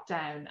locked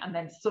down and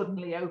then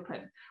suddenly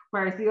open,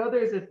 whereas the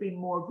others have been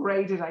more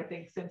graded, I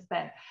think, since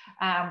then.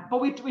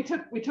 But we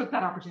took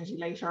that opportunity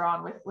later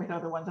on with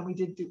other ones, and we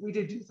did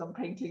do some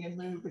painting and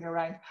moving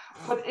around.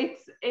 But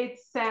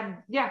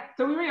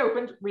so we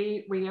reopened.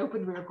 We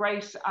were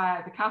great.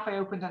 The cafe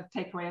opened on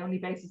takeaway only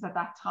basis at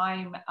that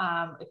time.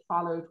 It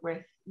followed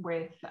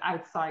with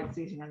outside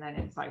seating and then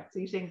inside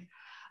seating.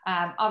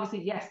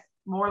 Obviously, yes,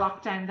 more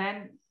lockdown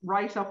then,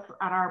 right up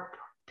at our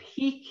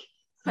peak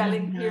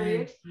selling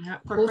period.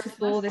 For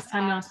Q4 this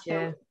time last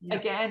year. So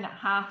again,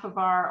 half of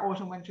our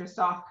autumn winter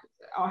stock,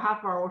 or half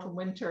of our autumn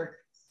winter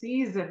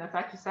season,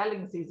 effective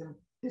selling season,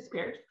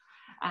 disappeared.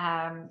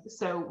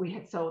 So we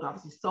had sold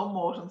obviously some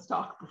autumn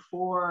stock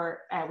before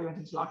we went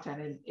into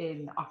lockdown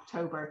in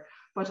October.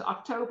 But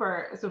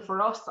October, so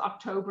for us,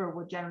 October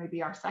would generally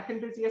be our second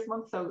busiest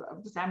month. So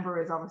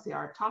December is obviously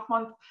our top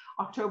month.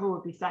 October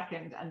would be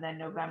second, and then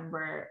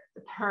November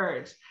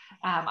third.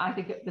 I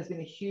think there's been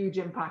a huge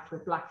impact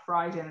with Black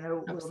Friday, and I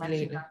know we were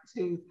mentioning that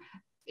too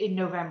in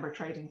November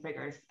trading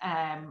figures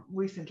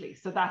recently.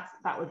 So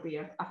that would be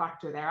a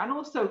factor there. And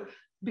also,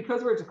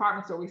 because we're a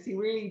department store, we see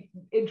really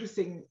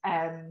interesting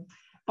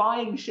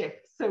buying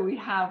shifts. So we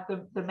have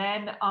the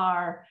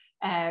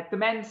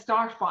men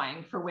start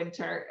buying for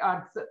winter,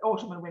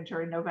 autumn and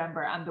winter in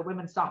November, and the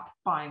women stop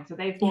buying. So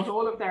they've bought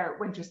all of their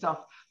winter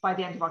stuff by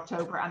the end of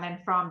October, and then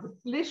from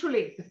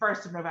literally the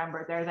 1st of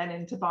November, they're then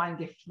into buying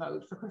gift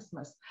mode for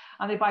Christmas,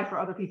 and they buy for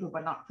other people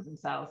but not for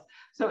themselves.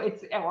 So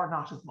it's, or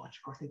not as much,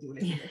 of course they do a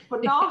little bit,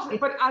 but not.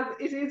 But as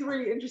it is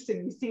really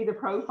interesting, you see the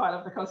profile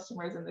of the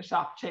customers in the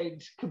shop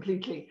change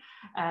completely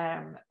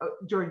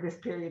during this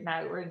period.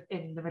 Now we're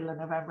in the middle of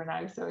November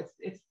now, so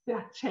it's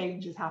that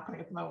change is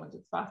happening at the moment.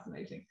 It's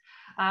fascinating.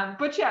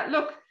 But yeah,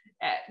 look,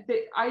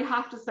 I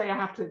have to say, I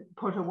have to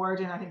put a word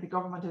in. I think the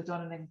government has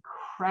done an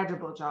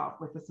incredible job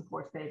with the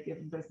support they've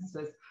given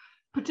businesses,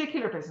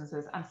 particular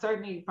businesses, and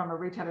certainly from a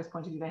retailer's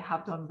point of view, they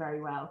have done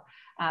very well.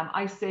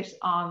 I sit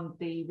on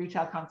the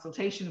Retail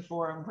Consultation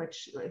Forum,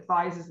 which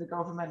advises the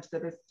government,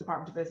 the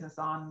Department of Business,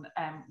 on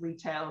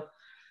retail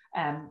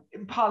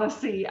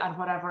policy and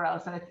whatever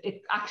else, and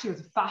it actually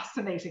was a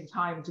fascinating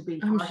time to be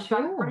part of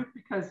that group,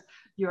 because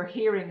you're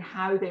hearing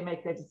how they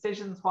make their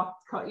decisions,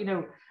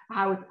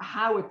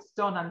 how it's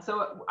done. And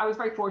so I was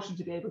very fortunate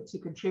to be able to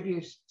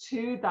contribute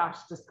to that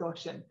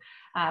discussion,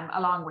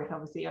 along with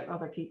obviously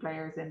other key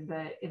players in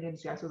the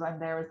industry. I suppose I'm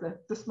there as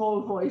the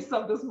small voice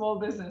of the small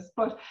business,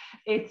 but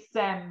it's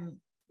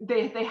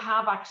they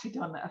have actually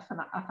done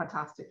a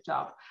fantastic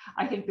job.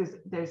 I think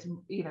there's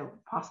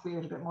possibly a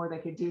little bit more they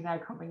could do now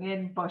coming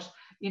in, but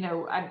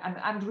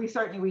and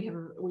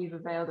we've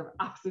availed of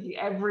absolutely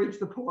every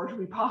support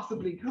we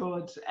possibly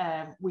could.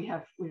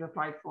 We've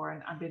applied for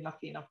and been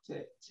lucky enough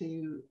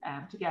to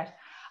get.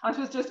 I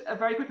suppose just a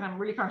very quick, and I'm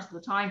really conscious of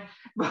the time,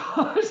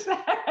 but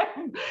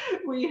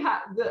we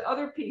have the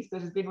other piece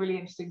that has been really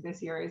interesting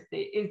this year is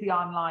the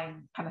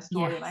online kind of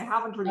story. Yes. And I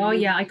haven't really. Oh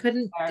yeah, I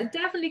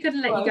definitely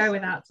couldn't let you go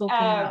without talking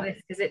about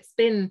this, because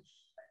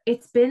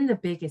it's been the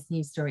biggest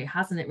news story,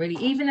 hasn't it? Really,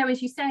 even though,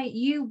 as you say,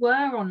 you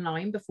were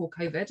online before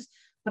COVID.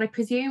 But I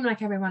presume,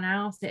 like everyone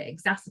else, it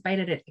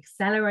exacerbated it,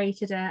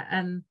 accelerated it,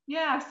 and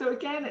yeah. So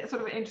again, it's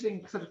sort of an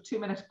interesting sort of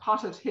 2-minute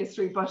potted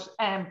history. But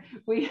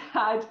we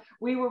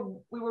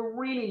were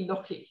really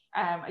lucky.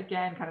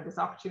 Again, kind of this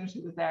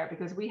opportunity was there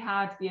because we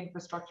had the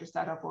infrastructure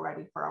set up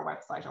already for our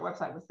website. Our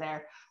website was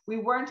there. We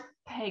weren't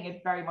paying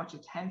it very much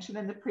attention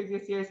in the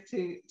previous years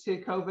to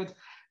COVID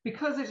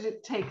because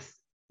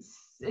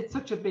it's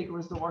such a big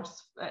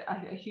resource.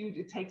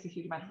 It takes a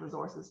huge amount of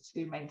resources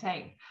to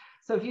maintain.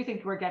 So if you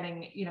think we're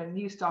getting,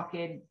 new stock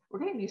in, we're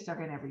getting new stock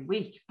in every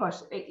week.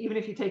 But even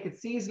if you take it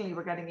seasonally,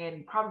 we're getting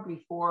in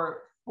probably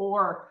four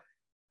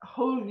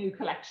whole new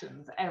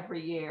collections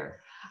every year.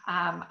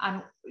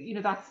 And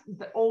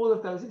all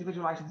of those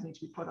individual items need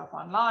to be put up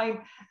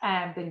online,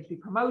 and they need to be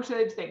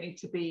promoted. They need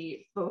to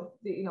be both,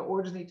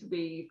 orders need to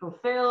be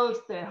fulfilled,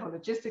 the whole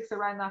logistics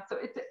around that. So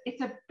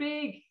it's a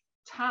big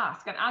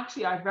task. And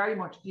actually, I very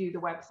much view the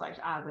website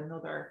as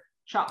another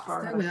shop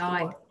or another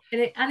store.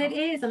 And it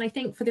is, and I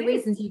think for the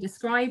reasons you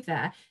described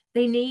there,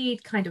 they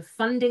need kind of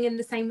funding in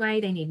the same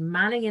way, they need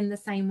manning in the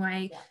same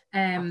way.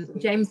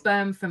 James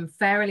Byrne from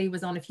Fairly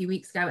was on a few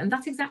weeks ago, and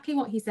that's exactly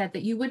what he said,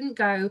 that you wouldn't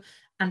go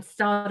and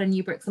start a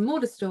new bricks and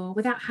mortar store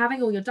without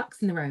having all your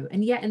ducks in a row.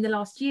 And yet in the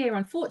last year,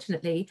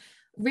 unfortunately,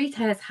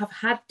 retailers have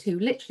had to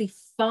literally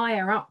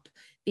fire up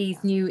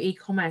these new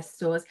e-commerce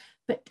stores,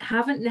 but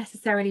haven't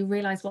necessarily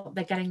realized what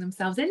they're getting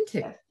themselves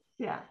into.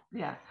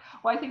 Yeah.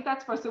 Well, I think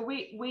that's for, so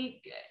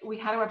we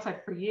had a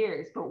website for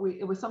years, but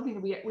it was something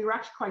that we were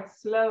actually quite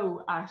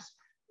slow at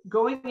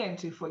going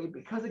into fully,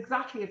 because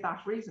exactly of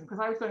that reason. Because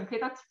I was going, okay,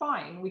 that's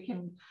fine, we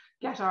can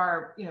get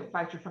our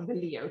voucher from the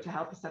Leo to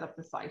help us set up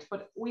the site,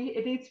 but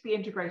it needs to be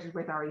integrated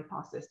with our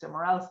EPOS system,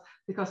 or else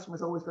the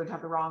customer's always going to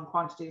have the wrong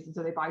quantities, and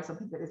so they buy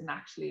something that isn't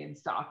actually in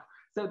stock.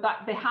 So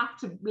that they have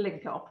to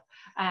link up.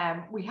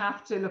 We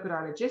have to look at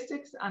our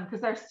logistics, and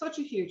because they're such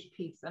a huge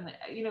piece, and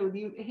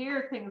you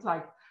hear things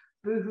like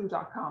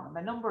boohoo.com and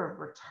the number of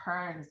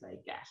returns they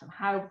get and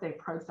how they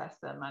process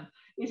them, and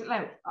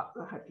I'd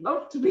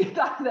love to be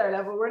at their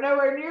level. We're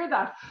nowhere near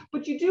that,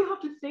 but you do have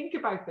to think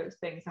about those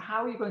things.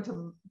 How are you going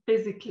to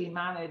physically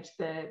manage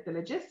the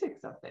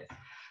logistics of this?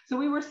 So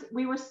we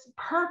were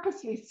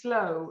purposely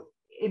slow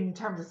in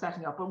terms of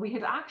setting up, but we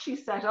had actually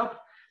set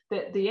up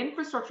the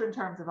infrastructure in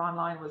terms of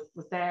online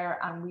was there,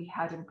 and we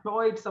had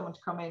employed someone to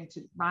come in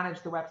to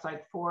manage the website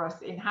for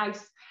us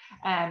in-house.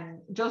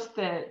 Just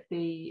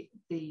the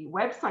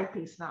website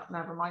piece,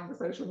 never mind the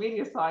social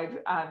media side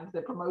and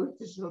the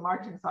digital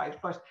marketing side,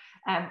 but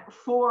and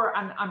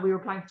we were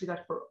planning to do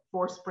that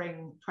for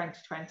spring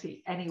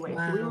 2020 anyway.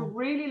 Wow. So we were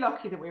really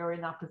lucky that we were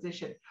in that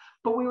position,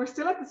 but we were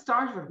still at the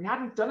start of it. We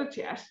hadn't done it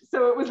yet.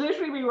 So it was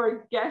literally, we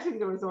were getting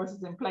the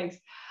resources in place.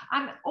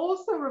 And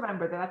also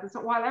remember that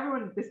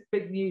while this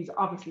big news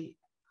obviously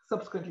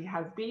subsequently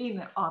has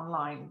been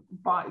online,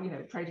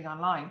 trading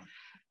online,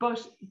 but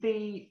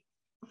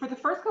for the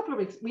first couple of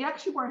weeks, we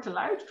actually weren't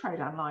allowed to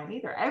trade online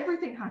either.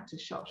 Everything had to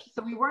shut.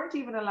 So we weren't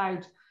even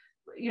allowed,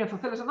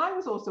 fulfill it. And I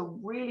was also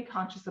really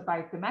conscious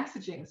about the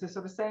messaging. So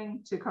sort of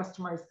saying to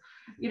customers,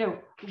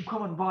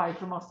 come and buy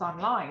from us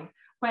online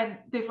when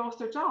they've lost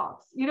their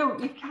jobs. You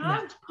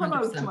can't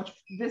promote too much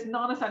this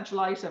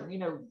non-essential item.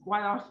 Why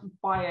not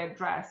buy a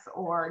dress,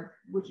 or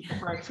would you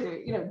prefer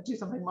to, do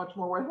something much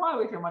more worthwhile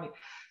with your money?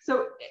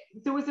 So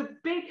there was a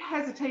big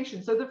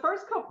hesitation. So the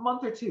first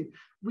month or two,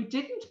 we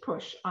didn't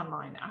push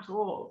online at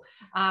all.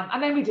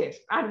 And then we did,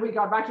 and we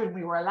got back to it, and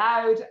we were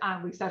allowed,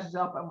 and we set it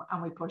up,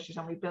 and we pushed it,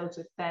 and we built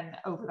it then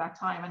over that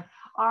time. And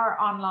our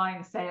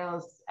online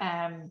sales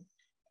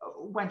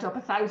went up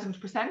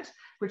 1,000%,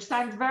 which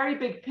sounds very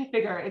big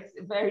figure. It's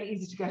very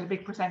easy to get a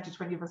big percentage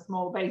when you have a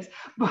small base,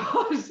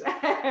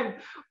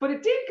 but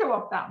it did go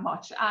up that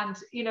much. And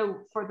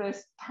for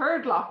this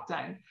third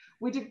lockdown,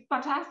 we did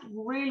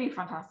really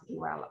fantastically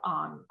well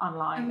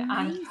online.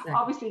 Amazing. And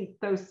obviously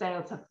those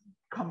sales have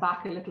come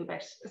back a little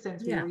bit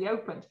since we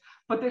reopened,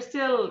 but they're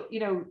still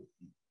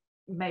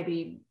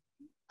maybe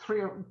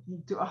 100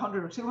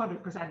 or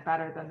 200%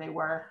 better than they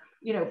were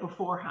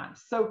beforehand.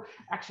 So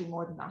actually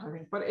more than that, I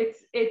think, but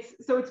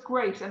it's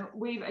great. And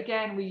we got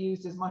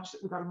as much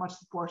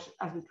support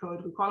as we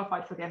could. We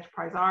qualified for the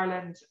Enterprise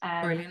Ireland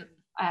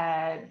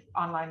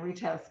online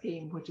retail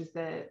scheme, which is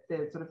the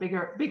sort of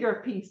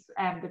bigger piece,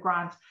 the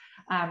grant.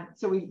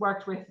 So we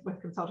worked with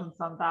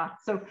consultants on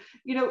that. So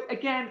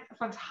again,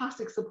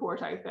 fantastic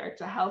support out there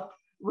to help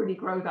really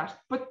grow that.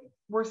 But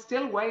we're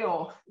still way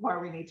off where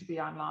we need to be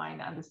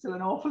online, and there's still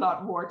an awful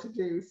lot more to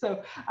do.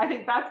 So I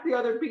think that's the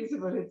other piece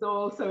of it. It's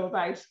also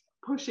about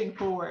pushing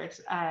forward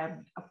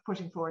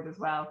as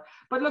well.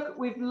 But look,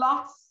 we've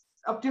lots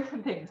of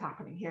different things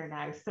happening here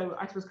now. So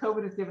I suppose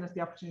COVID has given us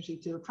the opportunity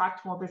to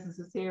attract more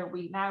businesses here.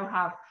 We now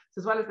have,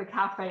 so as well as the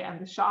cafe and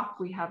the shop,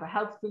 we have a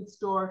health food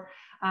store.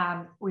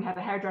 We had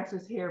the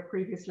hairdressers here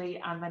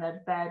previously, and then a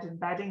bed and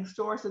bedding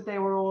store. So they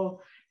were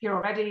all here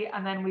already.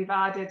 And then we've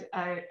added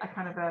a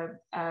kind of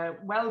a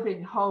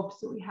well-being hub.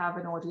 So we have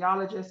an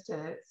audiologist,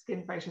 a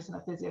skin facialist, and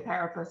a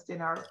physiotherapist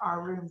in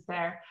our rooms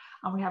there.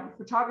 And we have a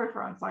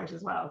photographer on site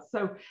as well.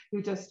 So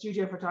who does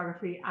studio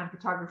photography and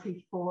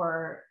photography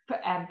for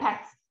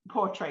pets.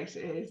 Portrait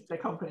is the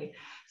company.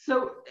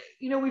 So,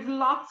 you know, we've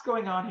lots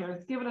going on here.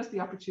 It's given us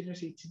the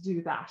opportunity to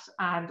do that.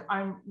 And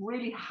I'm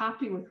really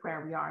happy with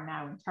where we are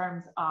now in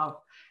terms of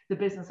the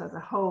business as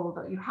a whole,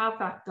 that you have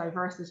that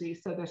diversity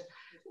so that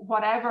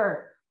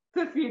whatever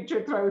the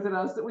future throws at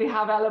us, that we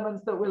have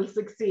elements that will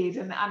succeed.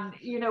 And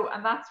you know,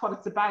 and that's what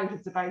it's about.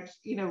 It's about,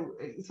 you know,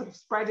 sort of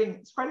spreading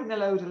the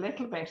load a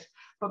little bit,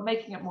 but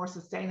making it more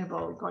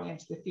sustainable going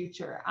into the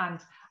future. And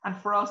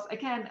for us,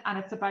 again, and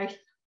it's about,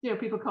 you know,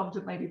 people come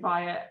to maybe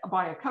buy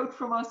a coat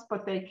from us,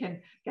 but they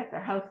can get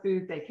their health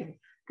food, they can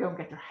go and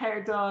get their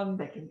hair done,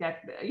 they can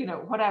get, you know,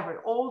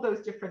 whatever, all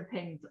those different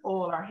things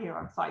all are here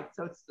on site.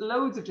 So it's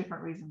loads of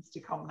different reasons to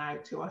come now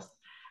to us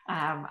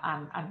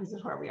and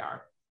visit where we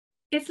are.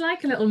 It's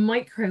like a little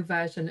micro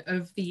version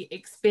of the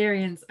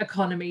experience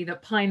economy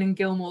that Pine and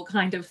Gilmore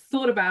kind of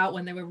thought about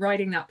when they were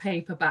writing that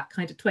paper back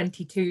kind of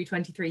 22,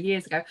 23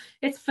 years ago.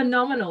 It's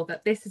phenomenal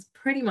that this is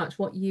pretty much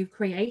what you've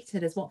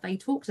created, is what they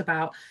talked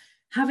about.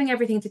 Having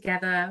everything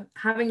together,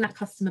 having that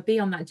customer be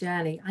on that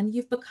journey, and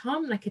you've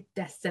become like a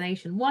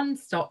destination,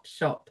 one-stop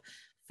shop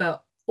for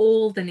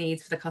all the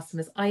needs for the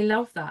customers. I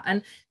love that.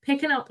 And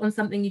picking up on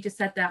something you just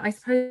said there, I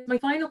suppose my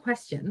final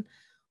question,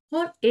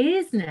 what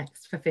is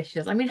next for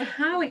Fishers? I mean,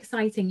 how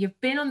exciting.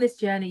 You've been on this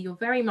journey. You're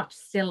very much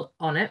still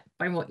on it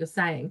by what you're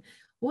saying.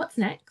 What's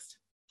next?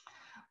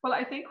 Well,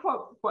 I think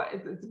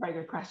it's a very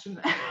good question,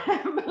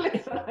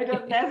 Melissa. I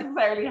don't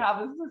necessarily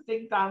have a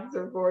succinct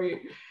answer for you,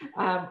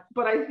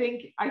 but I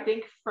think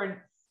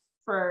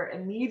for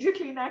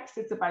immediately next,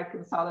 it's about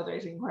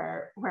consolidating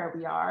where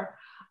we are.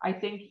 I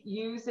think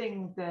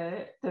using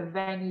the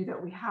venue that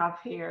we have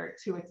here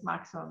to its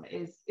maximum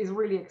is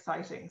really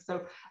exciting.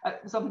 So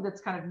something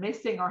that's kind of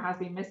missing or has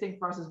been missing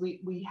for us is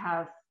we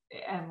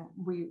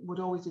would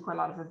always do quite a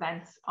lot of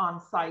events on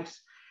site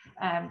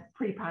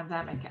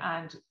pre-pandemic,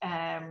 and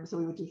so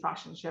we would do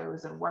fashion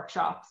shows and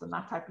workshops and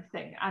that type of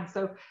thing. And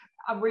so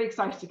I'm really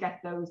excited to get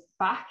those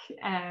back.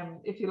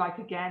 If you like,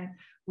 again,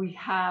 we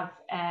had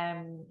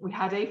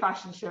a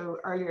fashion show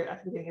earlier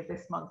at the beginning of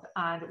this month,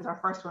 and it was our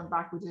first one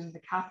back. We did it in the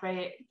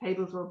cafe.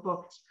 Tables were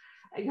booked.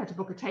 You had to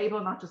book a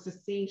table, not just a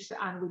seat,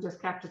 and we just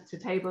kept it to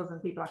tables,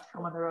 and people had to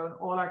come on their own.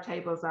 All our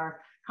tables are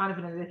kind of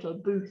in a little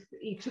booth,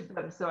 each of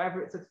them, so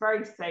it's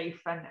very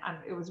safe, and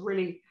it was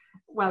really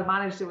well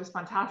managed. It was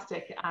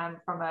fantastic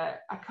from a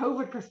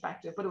COVID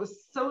perspective, but it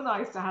was so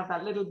nice to have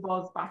that little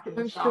buzz back in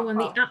the shop. Sure, and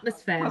the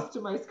atmosphere.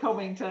 Customers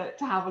coming to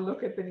have a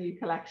look at the new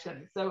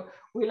collection. So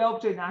we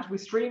love doing that. We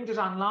streamed it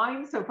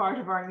online, so part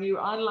of our new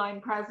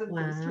online presence.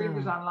 Wow. We streamed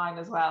it online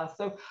as well.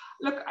 So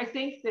look, I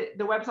think that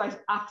the website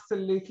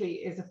absolutely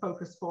is a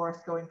focus for us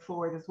going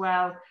forward as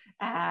well.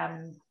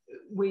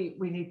 We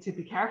need to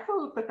be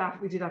careful, but that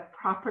we do that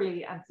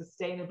properly and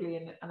sustainably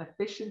and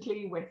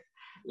efficiently with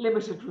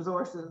limited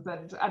resources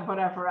and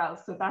whatever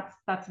else. So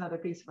that's another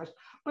piece of it.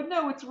 But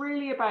no, it's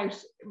really about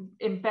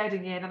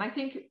embedding in, and I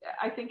think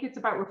it's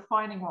about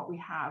refining what we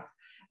have.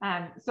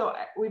 So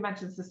we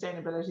mentioned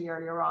sustainability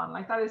earlier on,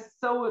 like that is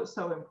so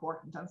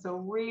important, and so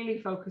really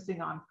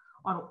focusing on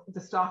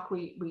the stock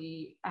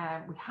we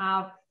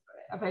have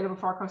available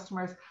for our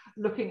customers,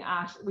 looking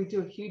at, we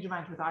do a huge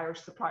amount with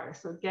Irish suppliers,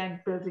 so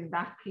again building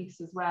that piece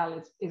as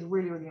well is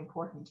really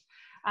important.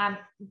 And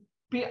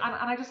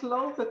I just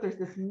love that there's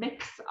this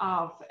mix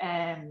of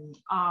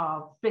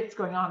bits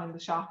going on in the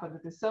shop, and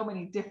that there's so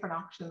many different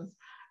options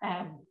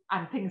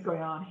and things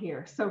going on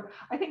here. So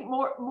I think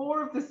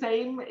more of the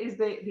same is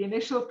the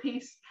initial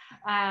piece,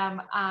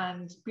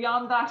 and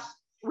beyond that,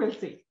 we'll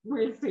see.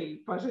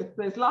 But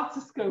there's lots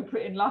of scope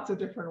in lots of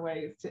different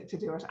ways to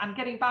do it. And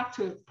getting back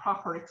to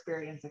proper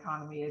experience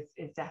economy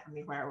is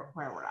definitely where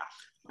we're at.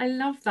 I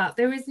love that.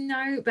 There is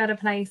no better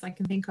place I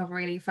can think of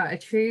really for a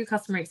true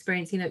customer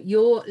experience. You know,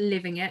 you're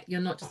living it.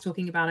 You're not just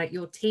talking about it.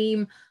 Your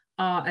team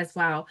are as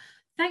well.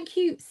 Thank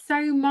you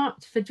so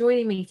much for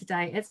joining me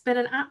today. It's been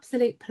an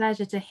absolute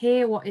pleasure to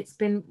hear what it's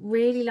been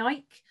really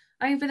like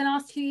over the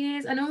last 2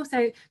 years, and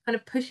also kind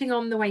of pushing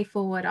on the way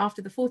forward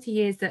after the 40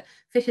 years that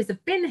Fishers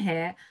have been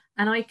here.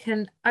 And I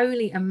can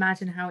only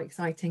imagine how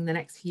exciting the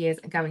next few years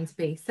are going to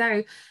be.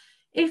 So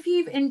if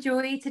you've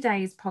enjoyed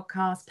today's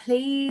podcast,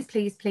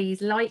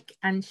 please like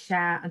and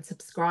share and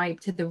subscribe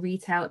to the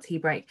Retail Tea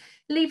Break.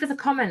 Leave us a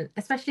comment,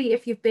 especially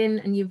if you've been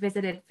and you've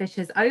visited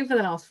Fishers over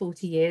the last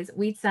 40 years.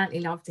 We'd certainly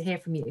love to hear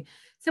from you.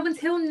 So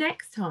until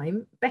next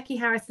time, Becci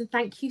Harrison,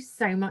 thank you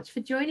so much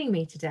for joining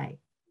me today.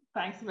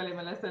 Thanks a million,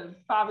 Melissa.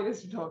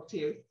 Fabulous to talk to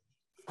you.